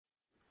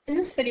In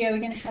this video, we're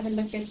going to have a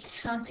look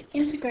at how to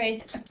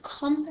integrate a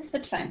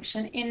composite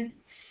function in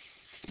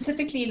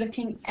specifically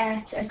looking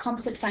at a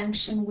composite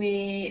function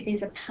where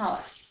there's a power,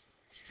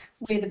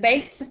 where the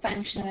base is a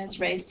function and it's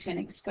raised to an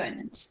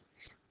exponent.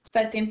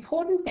 But the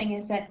important thing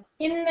is that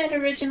in that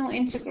original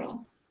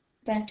integral,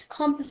 that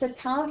composite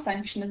power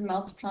function is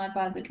multiplied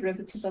by the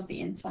derivative of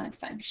the inside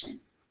function.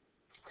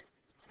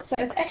 So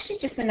it's actually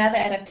just another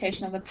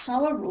adaptation of the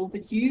power rule,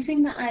 but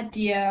using the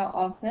idea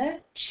of the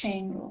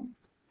chain rule.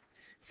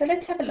 So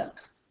let's have a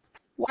look.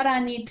 What I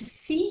need to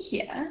see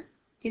here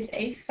is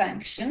a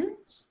function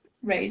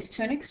raised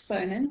to an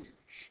exponent,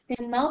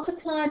 then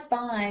multiplied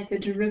by the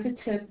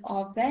derivative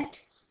of that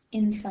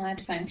inside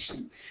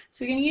function.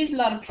 So we're going to use a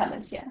lot of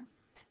colors here.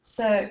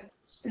 So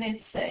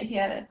let's say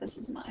here that this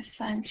is my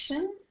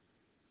function.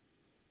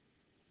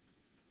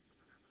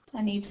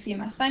 I need to see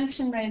my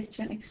function raised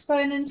to an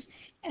exponent,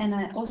 and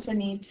I also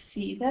need to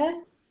see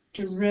the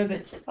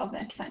derivative of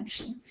that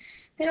function.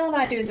 Then all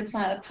I do is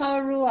apply the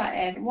power rule. I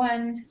add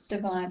 1,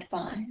 divide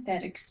by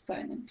that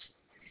exponent.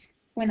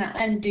 When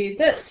I undo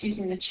this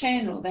using the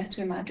chain rule, that's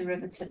where my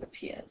derivative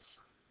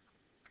appears.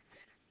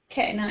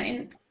 Okay, now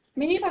in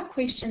many of our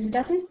questions, it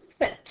doesn't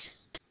fit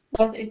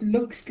what it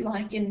looks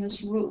like in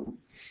this rule.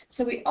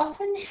 So we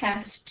often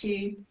have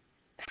to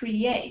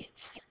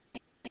create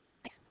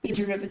the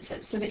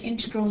derivative so the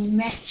integral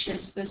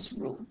matches this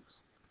rule.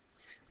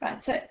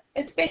 Right, so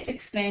it's best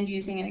explained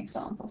using an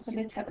example. So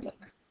let's have a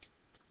look.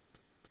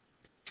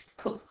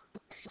 Cool.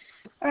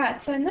 All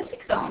right, so in this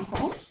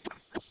example,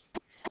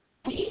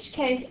 in each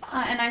case,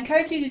 and I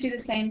encourage you to do the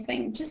same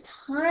thing, just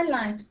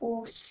highlight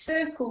or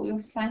circle your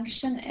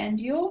function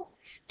and your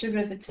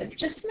derivative,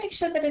 just to make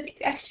sure that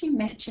it actually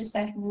matches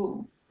that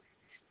rule.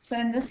 So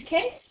in this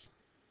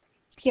case,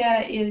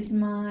 here is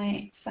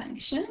my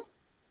function.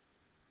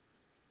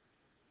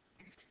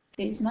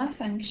 There's my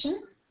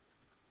function.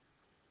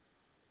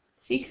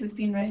 See, because it's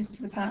been raised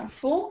to the power of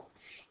 4.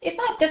 If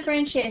I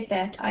differentiate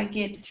that, I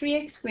get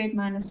 3x squared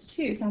minus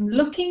 2. So I'm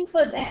looking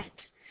for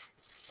that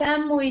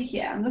somewhere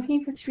here. I'm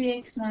looking for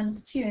 3x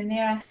minus 2, and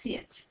there I see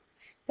it.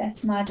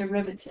 That's my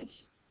derivative.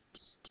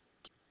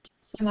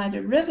 So my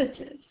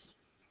derivative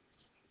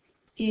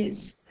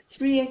is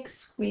 3x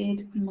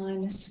squared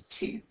minus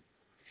 2.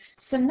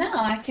 So now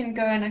I can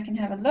go and I can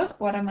have a look.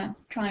 What am I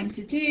trying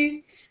to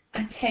do?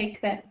 I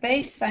take that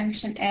base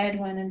function, add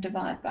 1, and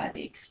divide by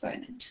the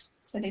exponent.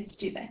 So let's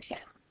do that here.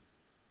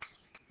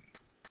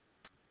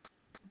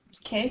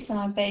 Okay, so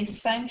my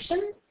base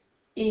function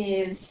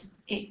is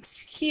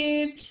x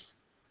cubed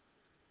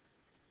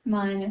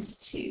minus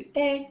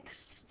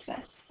 2x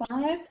plus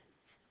 5.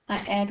 I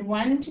add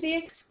 1 to the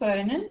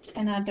exponent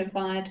and I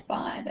divide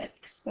by that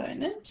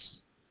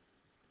exponent.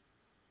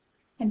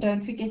 And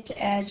don't forget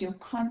to add your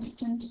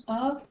constant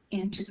of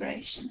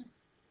integration.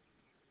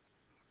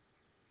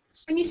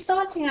 When you're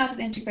starting out with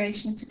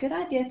integration, it's a good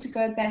idea to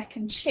go back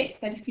and check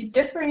that if you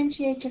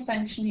differentiate your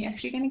function, you're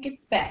actually going to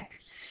get back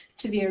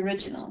to the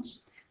original.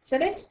 So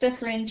let's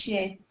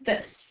differentiate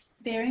this,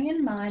 bearing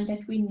in mind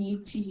that we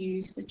need to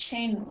use the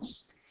chain rule.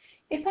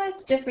 If I had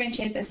to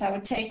differentiate this, I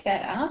would take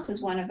that out as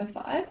 1 over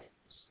 5.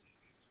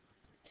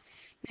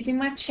 Using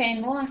my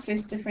chain rule, I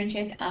first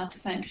differentiate the outer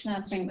function.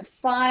 I'd bring the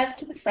 5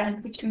 to the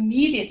front, which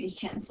immediately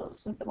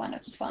cancels with the 1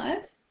 over 5.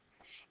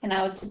 And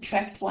I would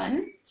subtract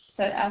 1.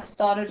 So I've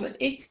started with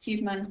x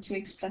cubed minus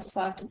 2x plus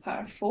 5 to the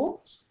power of 4.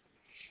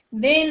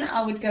 Then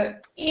I would go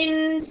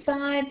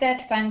inside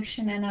that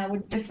function and I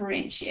would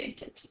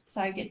differentiate it.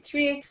 So I get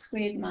 3x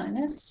squared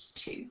minus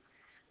 2,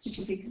 which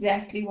is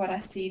exactly what I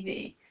see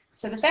there.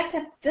 So the fact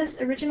that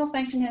this original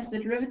function has the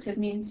derivative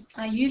means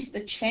I use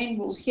the chain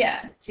rule here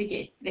to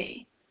get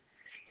there.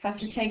 So I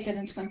have to take that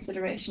into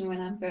consideration when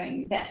I'm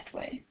going that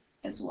way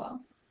as well.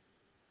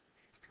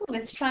 Cool,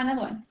 let's try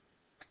another one.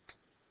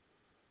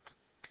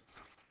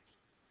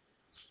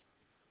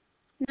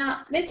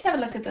 Now, let's have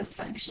a look at this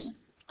function.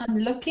 I'm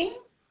looking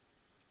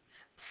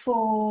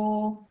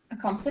for a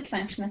composite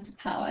function that's a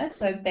power,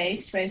 so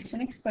base raised to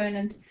an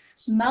exponent,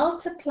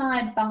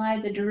 multiplied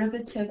by the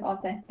derivative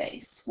of that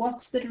base.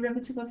 What's the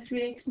derivative of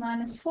 3x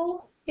minus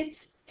 4?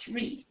 It's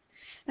 3.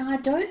 Now, I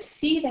don't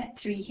see that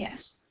 3 here.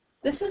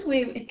 This is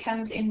where it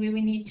comes in, where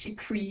we need to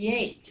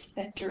create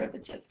that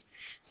derivative.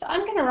 So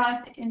I'm going to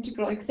write the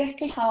integral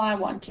exactly how I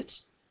want it.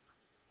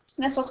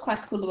 And that's what's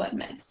quite cool about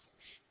maths.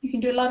 You can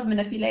do a lot of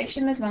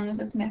manipulation as long as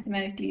it's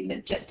mathematically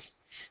legit.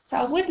 So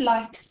I would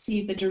like to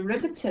see the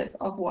derivative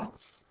of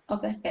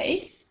that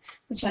base,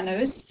 which I know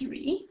is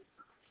 3.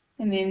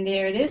 And then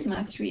there it is, my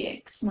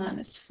 3x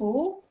minus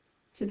 4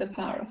 to the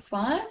power of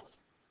 5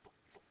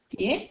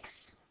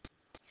 dx.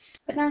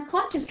 But now I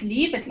can't just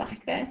leave it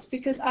like that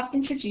because I've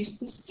introduced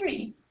this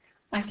 3.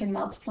 I can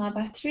multiply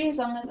by 3 as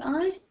long as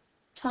I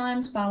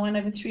times by 1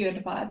 over 3 or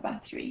divide by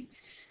 3.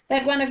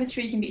 That 1 over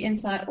 3 can be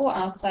inside or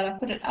outside. I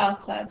put it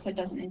outside so it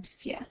doesn't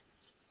interfere.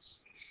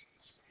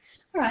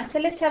 Alright, so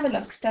let's have a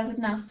look. Does it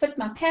now fit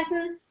my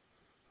pattern?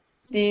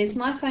 There's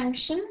my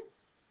function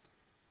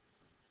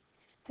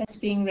that's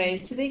being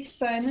raised to the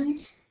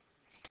exponent.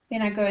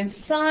 Then I go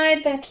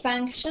inside that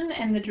function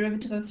and the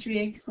derivative of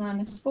 3x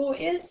minus 4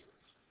 is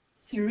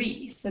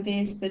 3. So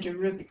there's the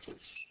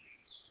derivative.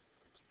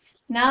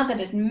 Now that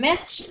it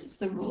matches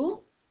the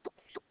rule,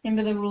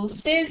 remember the rule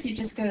says you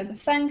just go to the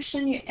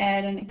function, you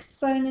add an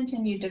exponent,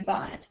 and you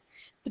divide.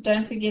 But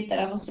don't forget that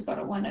I've also got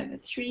a 1 over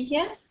 3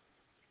 here.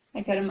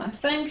 I go to my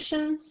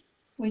function,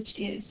 which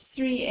is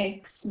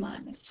 3x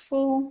minus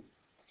 4.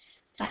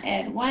 I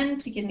add 1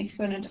 to get an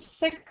exponent of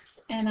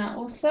 6, and I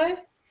also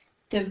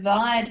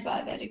divide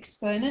by that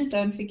exponent.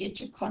 Don't forget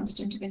your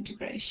constant of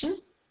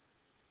integration.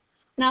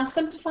 Now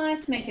simplify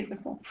it to make it a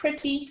bit more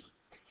pretty.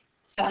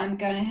 So I'm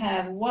going to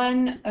have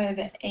 1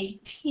 over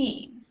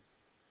 18.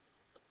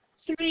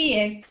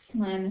 3x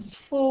minus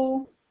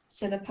 4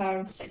 to the power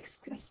of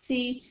 6 plus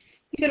c.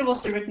 You could have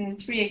also written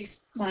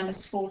 3x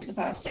minus 4 to the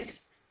power of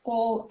 6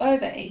 all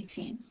over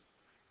 18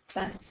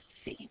 plus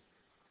c.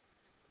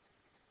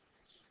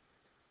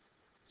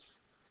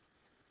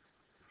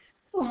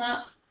 Cool.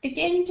 Now,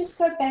 again, just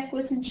go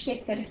backwards and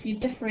check that if you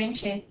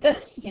differentiate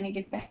this, you're going to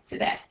get back to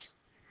that.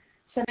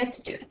 So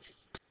let's do it.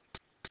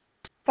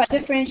 If I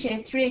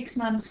differentiate 3x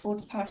minus 4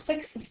 to the power of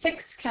 6, the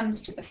 6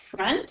 comes to the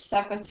front. So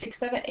I've got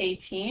 6 over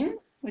 18,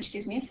 which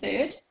gives me a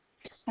third.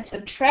 I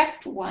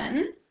subtract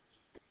 1.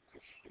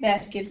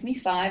 That gives me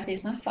 5.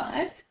 There's my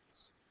 5.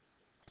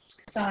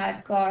 So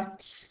I've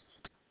got,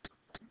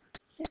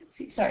 let's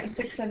see, sorry,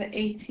 6 over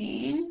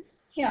 18.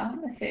 Yeah,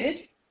 a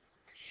third.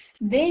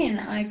 Then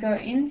I go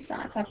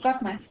inside. So I've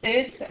got my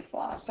third so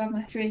far. I've got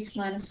my 3x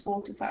minus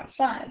 4 to the power of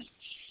 5.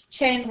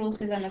 Chain rule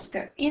says I must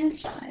go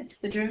inside.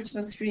 The derivative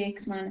of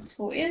 3x minus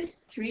 4 is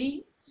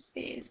 3.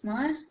 There's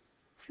my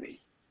 3.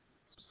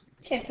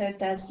 Okay, so it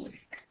does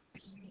work.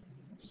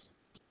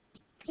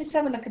 Let's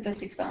have a look at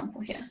this example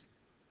here.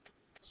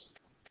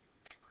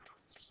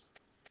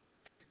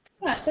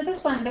 Right, so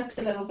this one looks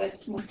a little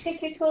bit more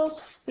technical,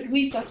 but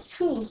we've got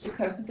tools to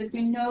cope with it.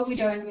 We know we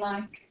don't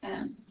like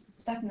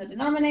stuff in the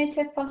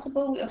denominator if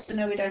possible. We also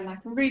know we don't like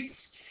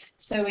roots,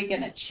 so we're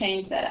going to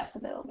change that up a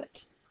little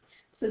bit.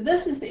 So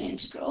this is the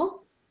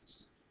integral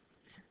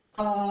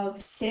of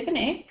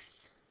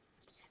 7x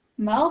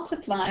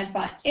multiplied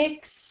by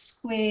x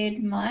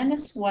squared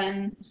minus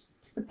 1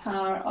 to the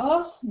power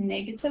of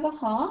negative a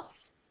half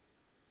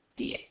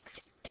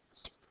dx.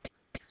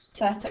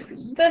 So I took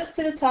this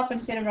to the top,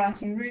 instead of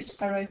writing root,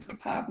 I wrote to the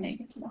power of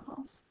negative a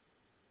half.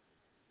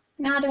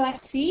 Now do I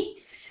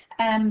see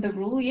the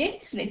rule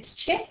yet? Let's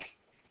check.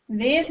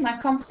 There's my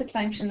composite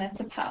function,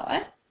 that's a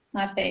power,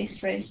 my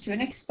base raised to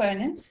an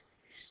exponent.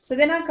 So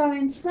then I go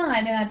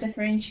inside and I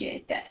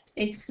differentiate that,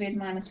 x squared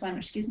minus 1,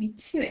 which gives me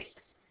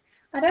 2x.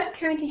 I don't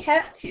currently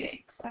have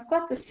 2x. I've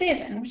got the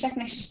 7, which I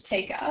can actually just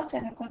take out,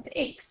 and I've got the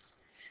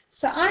x.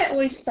 So I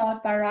always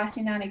start by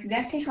writing down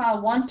exactly how I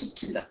want it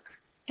to look,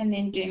 and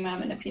then doing my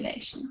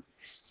manipulation.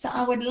 So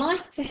I would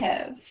like to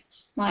have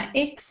my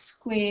x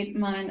squared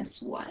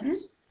minus 1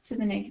 to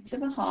the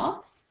negative a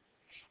half,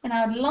 and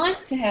I would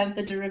like to have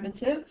the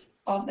derivative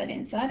of that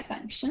inside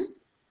function.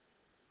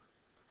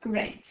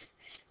 Great.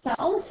 So I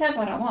almost have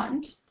what I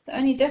want. The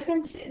only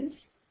difference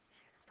is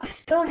I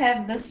still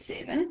have this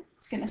 7.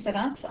 It's going to sit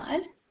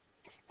outside.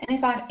 And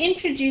if I've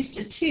introduced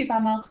a 2 by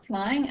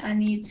multiplying, I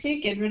need to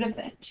get rid of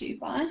that 2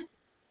 by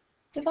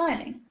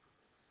dividing.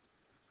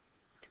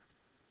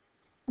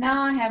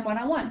 Now I have what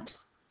I want.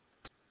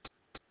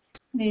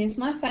 There's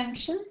my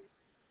function.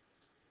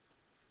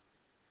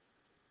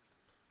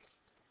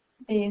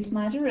 There's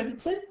my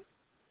derivative.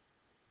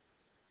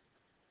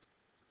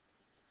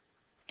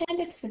 And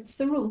it fits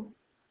the rule.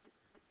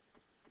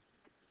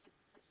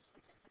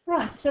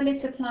 Right, so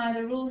let's apply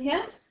the rule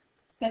here.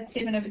 That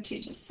 7 over 2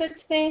 just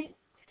sits there.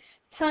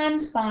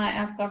 Times by,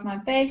 I've got my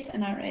base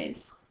and I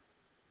raise.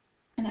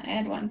 And I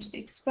add 1 to the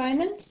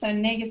exponent. So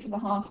negative a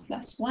half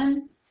plus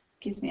 1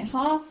 gives me a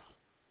half.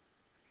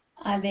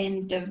 I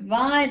then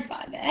divide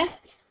by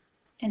that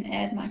and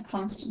add my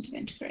constant of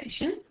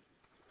integration.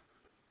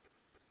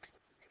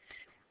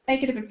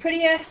 Make it a bit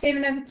prettier.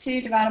 7 over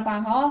 2 divided by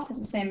half is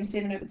the same as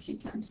 7 over 2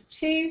 times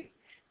 2,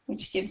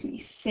 which gives me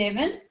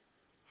 7.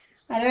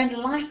 I don't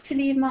like to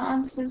leave my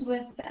answers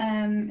with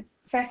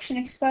fraction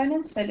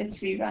exponents, so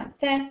let's rewrite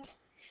that.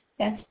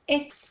 That's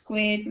x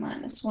squared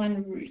minus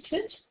 1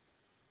 rooted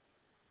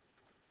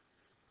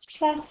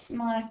plus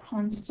my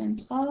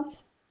constant of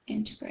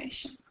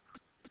integration.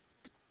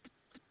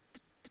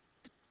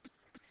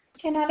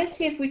 Okay, now let's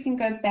see if we can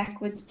go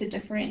backwards to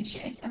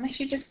differentiate. I'm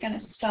actually just going to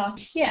start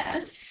here,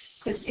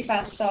 because if I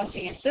was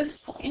starting at this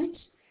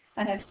point,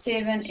 I'd have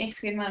 7 x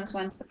squared minus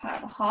 1 to the power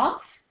of a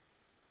half.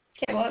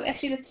 Okay, well,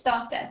 actually, let's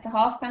start that. The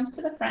half comes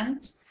to the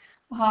front.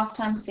 A half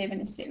times 7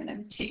 is 7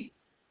 over 2.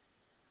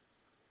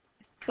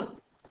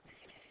 Cool.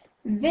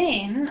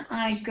 Then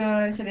I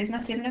go, so there's my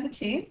 7 over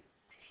 2.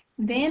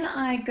 Then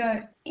I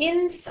go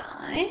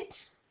inside,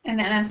 and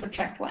then I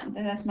subtract 1.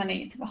 That's my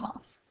negative a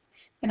half.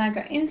 Then I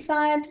go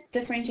inside,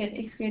 differentiate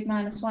x squared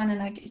minus 1,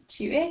 and I get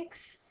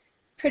 2x.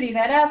 Pretty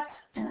that up,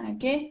 and I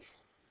get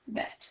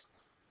that.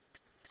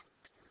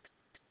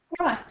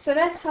 Right, so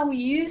that's how we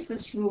use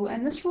this rule,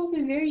 and this rule will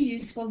be very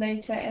useful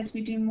later as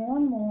we do more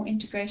and more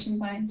integration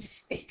by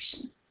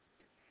inspection.